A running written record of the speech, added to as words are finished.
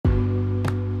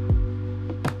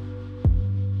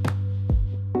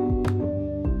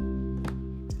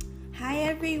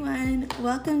everyone.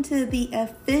 Welcome to the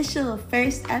official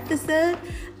first episode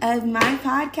of my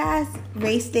podcast,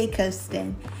 Race Day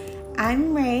Coastin'.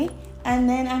 I'm Ray, and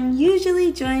then I'm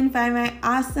usually joined by my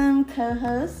awesome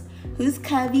co-host, who's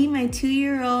Cubby, my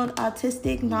 2-year-old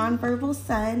autistic nonverbal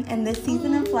son in this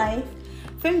season of life.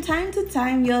 From time to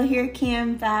time, you'll hear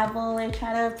Cam babble or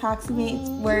try to approximate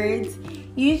words,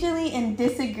 usually in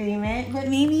disagreement, but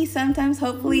maybe sometimes,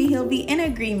 hopefully, he'll be in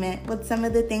agreement with some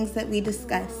of the things that we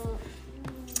discuss.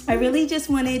 I really just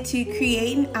wanted to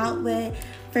create an outlet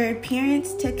for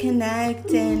parents to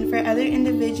connect and for other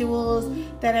individuals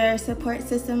that are a support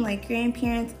system like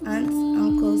grandparents, aunts,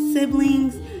 uncles,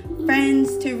 siblings,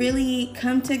 friends to really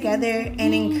come together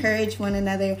and encourage one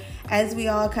another as we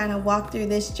all kind of walk through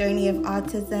this journey of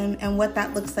autism and what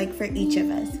that looks like for each of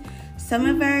us. Some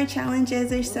of our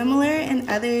challenges are similar and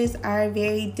others are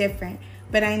very different,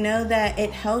 but I know that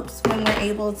it helps when we're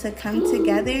able to come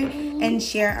together and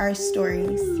share our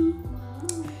stories.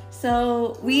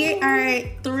 So we are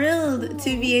thrilled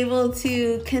to be able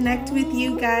to connect with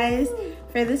you guys.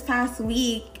 For this past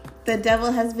week, the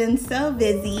devil has been so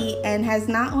busy and has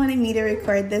not wanted me to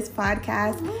record this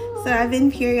podcast, so I've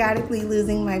been periodically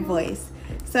losing my voice.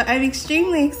 So I'm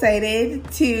extremely excited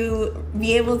to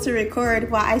be able to record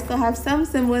while I still have some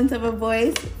semblance of a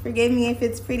voice. Forgive me if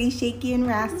it's pretty shaky and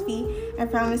raspy. I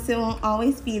promise it won't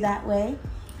always be that way.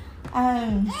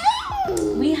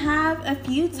 We have a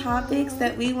few topics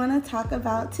that we want to talk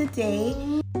about today.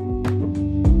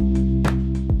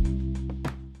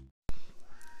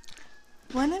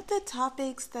 One of the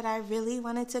topics that I really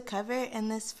wanted to cover in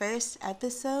this first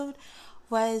episode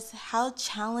was how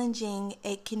challenging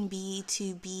it can be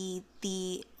to be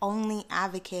the only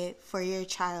advocate for your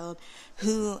child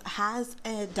who has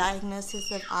a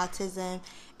diagnosis of autism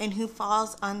and who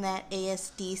falls on that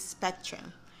ASD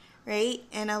spectrum, right?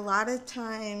 And a lot of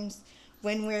times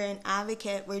when we're an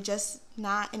advocate, we're just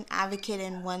not an advocate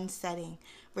in one setting.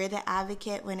 We're the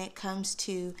advocate when it comes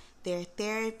to their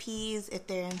therapies, if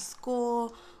they're in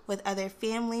school, with other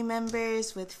family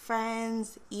members, with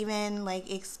friends, even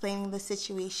like explaining the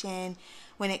situation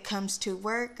when it comes to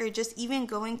work or just even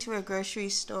going to a grocery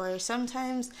store.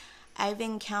 Sometimes I've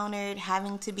encountered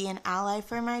having to be an ally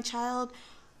for my child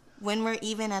when we're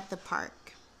even at the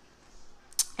park.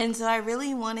 And so I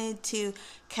really wanted to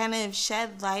kind of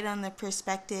shed light on the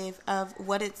perspective of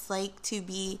what it's like to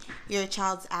be your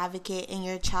child's advocate and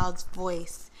your child's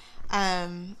voice.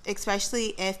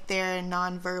 Especially if they're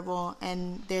nonverbal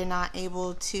and they're not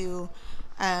able to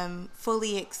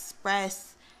fully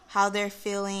express how they're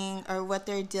feeling or what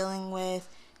they're dealing with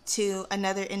to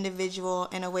another individual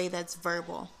in a way that's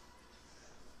verbal.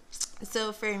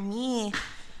 So for me,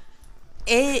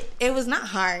 it was not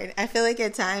hard. I feel like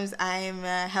at times I'm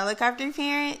a helicopter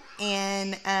parent,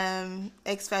 and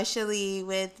especially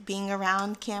with being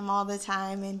around Cam all the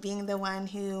time and being the one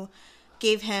who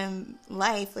gave him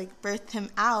life, like birthed him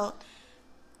out,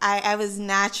 I was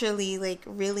naturally like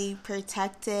really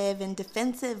protective and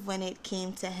defensive when it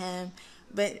came to him.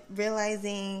 But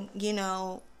realizing,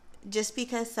 just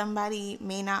because somebody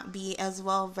may not be as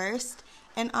well versed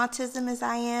in autism as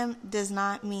I am does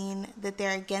not mean that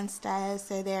they're against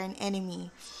us or they're an enemy.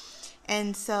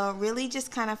 And so really just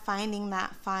kind of finding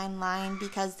that fine line,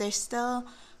 because there's still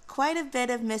quite a bit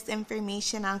of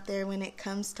misinformation out there when it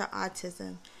comes to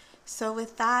autism. So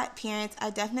with that, parents,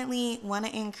 I definitely want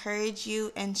to encourage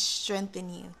you and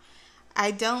strengthen you.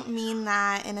 I don't mean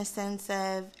that in a sense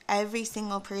of every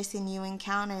single person you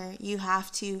encounter, you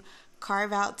have to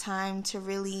carve out time to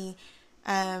really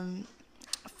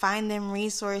find them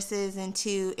resources and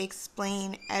to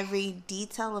explain every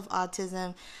detail of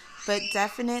autism. But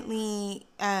definitely,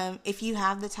 if you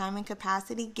have the time and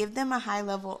capacity, give them a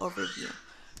high-level overview.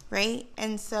 Right?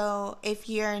 And so if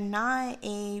you're not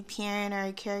a parent or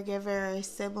a caregiver or a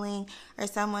sibling or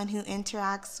someone who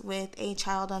interacts with a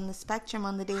child on the spectrum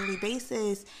on the daily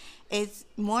basis, it's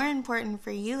more important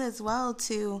for you as well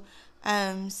to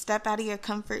step out of your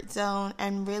comfort zone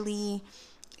and really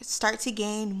start to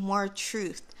gain more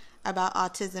truth about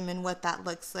autism and what that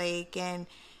looks like, and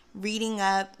reading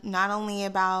up not only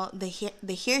about the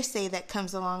hearsay that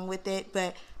comes along with it,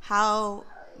 but how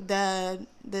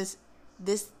this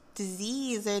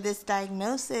disease or this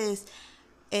diagnosis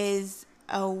is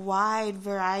a wide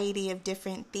variety of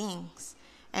different things.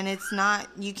 And it's not,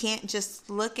 you can't just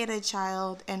look at a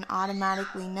child and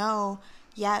automatically know,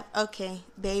 okay,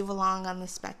 they belong on the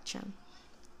spectrum.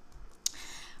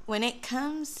 When it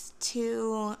comes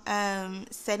to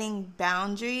setting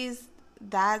boundaries,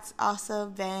 that's also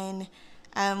been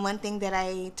one thing that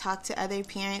I talk to other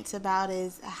parents about,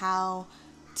 is how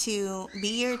to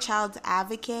be your child's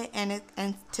advocate and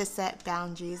to set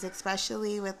boundaries,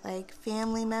 especially with like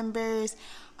family members,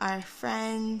 our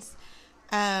friends,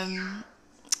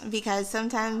 because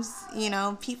sometimes,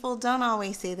 people don't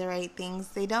always say the right things.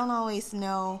 They don't always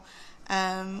know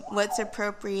what's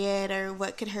appropriate or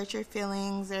what could hurt your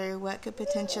feelings or what could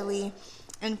potentially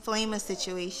inflame a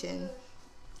situation.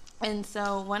 And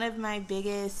so one of my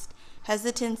biggest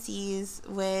hesitancies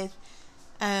with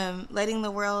letting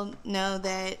the world know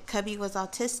that Cubby was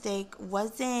autistic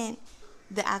wasn't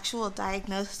the actual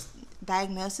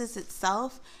diagnosis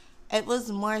itself. It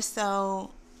was more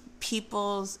so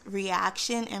people's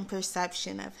reaction and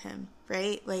perception of him,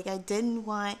 right? Like, I didn't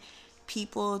want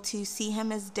people to see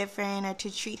him as different or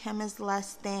to treat him as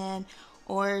less than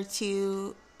or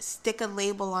to stick a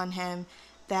label on him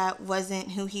that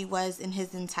wasn't who he was in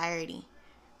his entirety,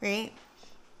 right?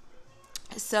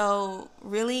 So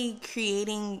really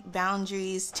creating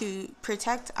boundaries to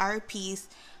protect our peace,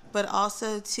 but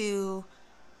also to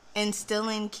instill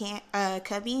in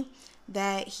Cubby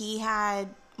that he had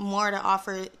more to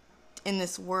offer in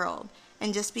this world.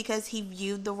 And just because he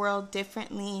viewed the world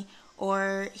differently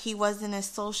or he wasn't as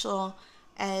social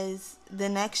as the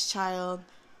next child,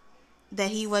 that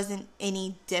he wasn't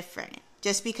any different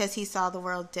just because he saw the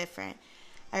world different.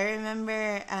 I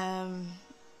remember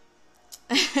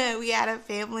we had a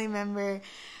family member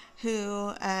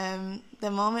who,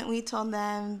 the moment we told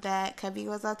them that Cubby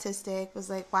was autistic, was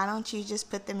like, why don't you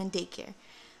just put them in daycare?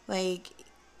 Like,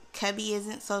 Cubby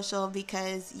isn't social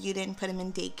because you didn't put him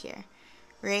in daycare,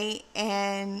 right?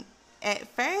 And at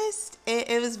first,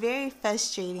 it was very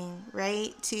frustrating,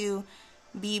 right, to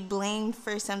be blamed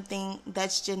for something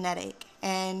that's genetic.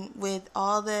 And with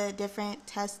all the different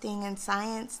testing and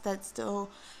science that's still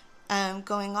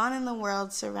going on in the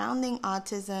world surrounding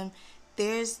autism,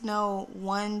 there's no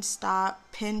one-stop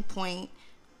pinpoint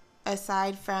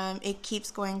aside from it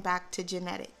keeps going back to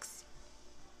genetics.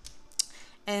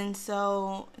 And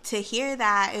so to hear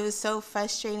that, it was so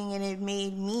frustrating, and it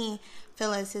made me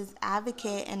feel as his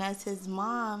advocate and as his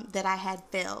mom that I had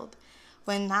failed,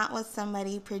 when that was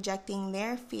somebody projecting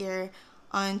their fear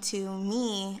onto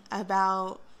me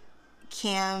about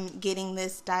Cam getting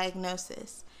this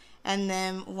diagnosis and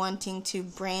them wanting to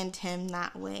brand him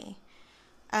that way.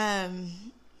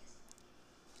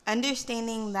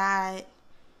 Understanding that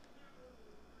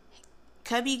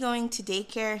Cubby going to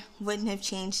daycare wouldn't have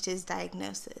changed his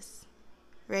diagnosis,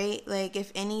 right? Like,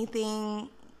 if anything,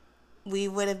 we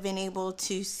would have been able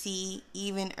to see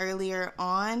even earlier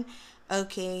on,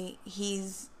 okay,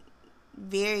 he's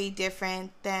very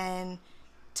different than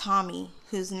Tommy,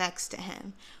 who's next to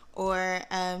him, or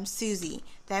Susie,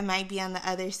 that might be on the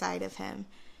other side of him.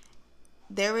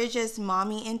 There were just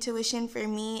mommy intuition for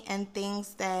me and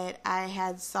things that I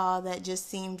had saw that just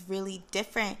seemed really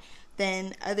different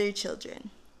than other children.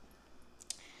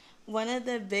 One of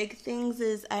the big things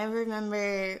is I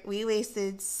remember we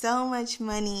wasted so much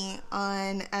money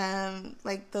on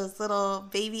like those little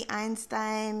baby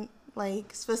Einstein,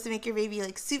 like supposed to make your baby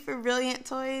like super brilliant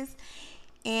toys,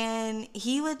 and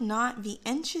he would not be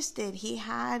interested. He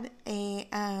had a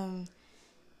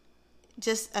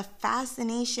just a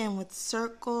fascination with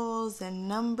circles and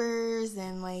numbers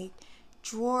and like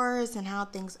drawers and how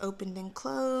things opened and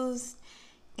closed.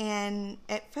 And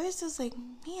at first I was like,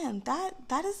 man,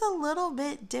 that is a little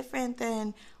bit different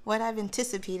than what I've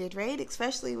anticipated, right?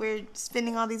 Especially we're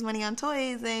spending all these money on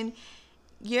toys and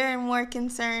you're more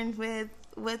concerned with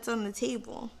what's on the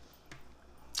table.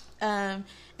 And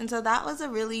so that was a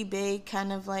really big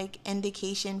kind of like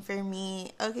indication for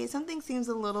me. Okay, something seems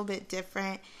a little bit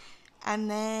different. And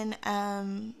then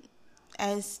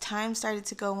as time started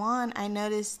to go on, I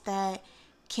noticed that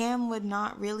Cam would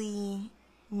not really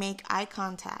make eye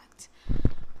contact.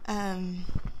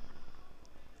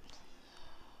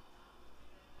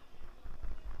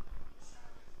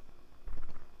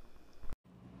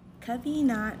 Cubby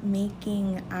not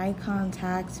making eye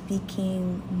contact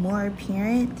became more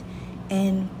apparent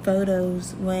in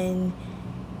photos when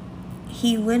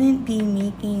he wouldn't be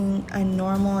making a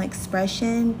normal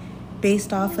expression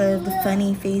based off of the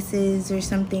funny faces or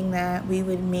something that we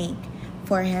would make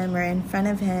for him or in front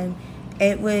of him.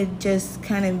 It would just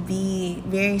kind of be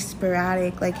very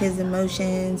sporadic, like his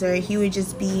emotions, or he would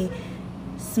just be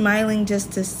smiling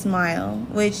just to smile,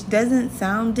 which doesn't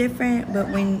sound different, but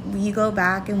when you go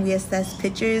back and we assess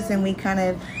pictures and we kind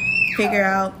of figure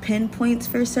out pinpoints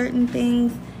for certain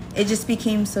things, it just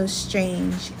became so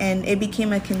strange, and it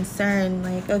became a concern,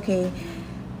 like, okay,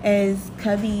 is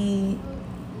Cubby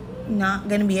not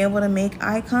going to be able to make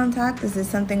eye contact? Is this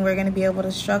something we're going to be able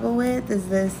to struggle with? Is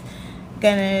this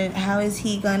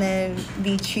gonna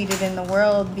be treated in the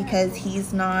world because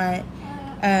he's not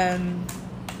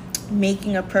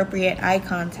making appropriate eye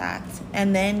contact?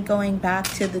 And then going back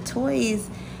to the toys,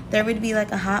 there would be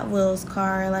like a Hot Wheels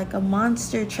car, like a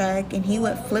monster truck, and he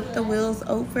would flip the wheels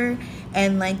over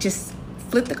and like just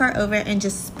flip the car over and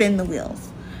just spin the wheels,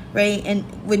 right? And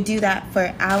would do that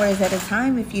for hours at a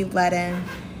time if you let him.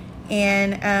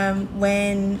 And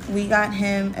when we got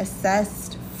him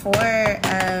assessed for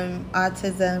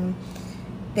autism,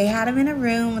 they had him in a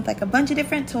room with like a bunch of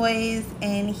different toys,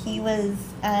 and he was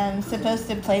supposed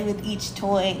to play with each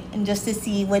toy and just to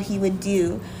see what he would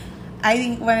do. I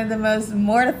think one of the most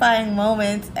mortifying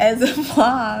moments as a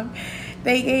mom,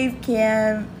 they gave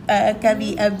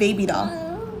Cubby a baby doll.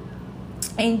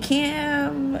 And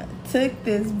Cam took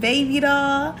this baby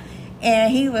doll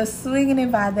and he was swinging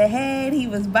it by the head. He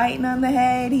was biting on the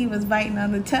head. He was biting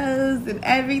on the toes and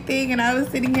everything. And I was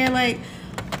sitting here like,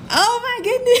 oh my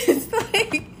goodness.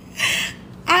 Like,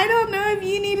 I don't know if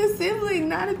you need a sibling.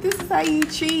 Not if this is how you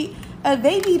treat a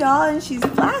baby doll and she's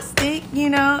plastic,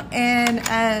 you know.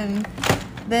 And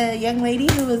the young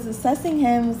lady who was assessing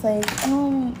him was like,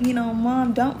 oh, you know,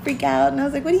 Mom, don't freak out. And I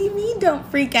was like, what do you mean don't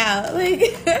freak out?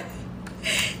 Like,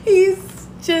 he's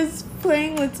just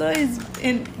playing with toys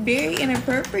and very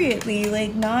inappropriately,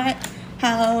 like not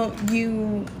how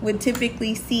you would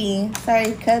typically see.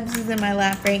 Sorry, Cubs is in my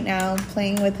lap right now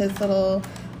playing with his little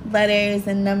letters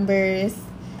and numbers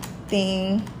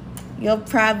thing. You'll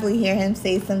probably hear him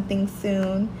say something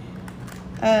soon.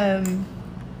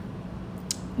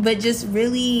 But just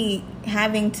really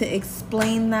having to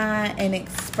explain that and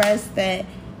express that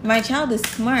my child is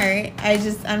smart.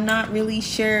 I'm not really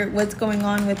sure what's going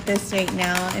on with this right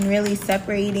now, and really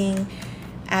separating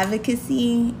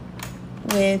advocacy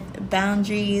with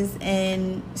boundaries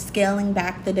and scaling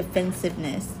back the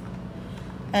defensiveness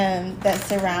that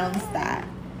surrounds that.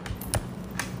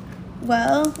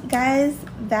 Well, guys,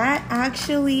 that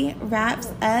actually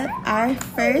wraps up our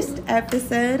first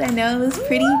episode. I know it was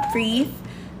pretty brief.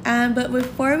 But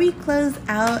before we close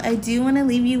out, I do want to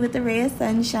leave you with a ray of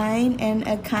sunshine and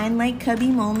a kind like Cubby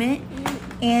moment,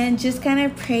 and just kind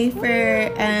of pray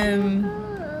for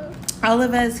all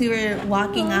of us who are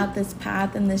walking out this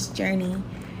path and this journey,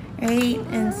 right?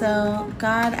 And so,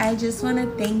 God, I just want to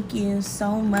thank you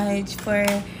so much for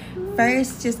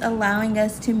first just allowing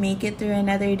us to make it through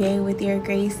another day with your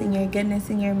grace and your goodness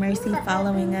and your mercy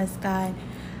following us, God.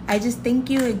 I just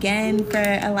thank you again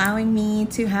for allowing me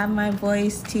to have my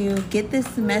voice to get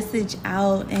this message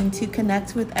out and to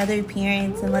connect with other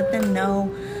parents and let them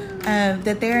know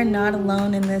that they are not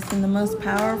alone in this. And the most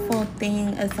powerful thing,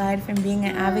 aside from being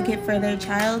an advocate for their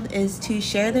child, is to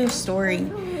share their story.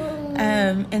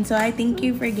 And so I thank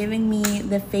you for giving me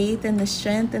the faith and the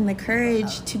strength and the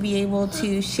courage to be able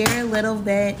to share a little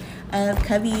bit of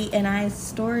Cubby and I's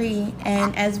story.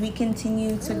 And as we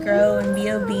continue to grow and be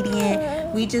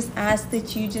obedient, we just ask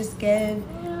that you just give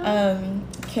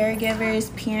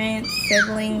caregivers, parents,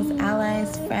 siblings,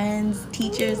 allies, friends,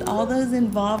 teachers, all those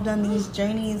involved on these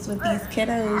journeys with these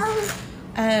kiddos,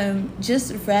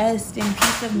 just rest and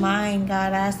peace of mind,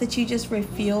 God. I ask that you just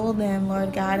refuel them,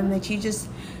 Lord God, and that you just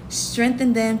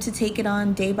strengthen them to take it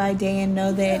on day by day and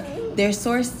know that their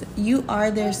source, you are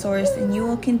their source, and you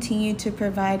will continue to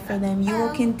provide for them. You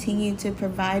will continue to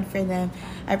provide for them.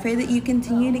 I pray that you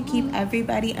continue to keep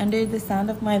everybody under the sound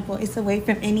of my voice away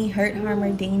from any hurt, harm,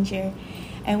 or danger.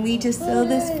 And we just seal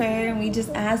this prayer, and we just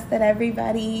ask that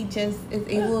everybody just is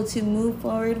able to move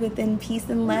forward within peace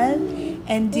and love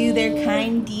and do their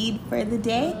kind deed for the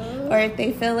day. Or if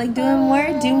they feel like doing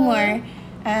more, do more.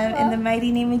 In the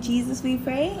mighty name of Jesus we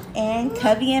pray. And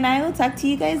Cubby and I will talk to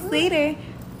you guys later.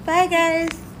 Bye, guys.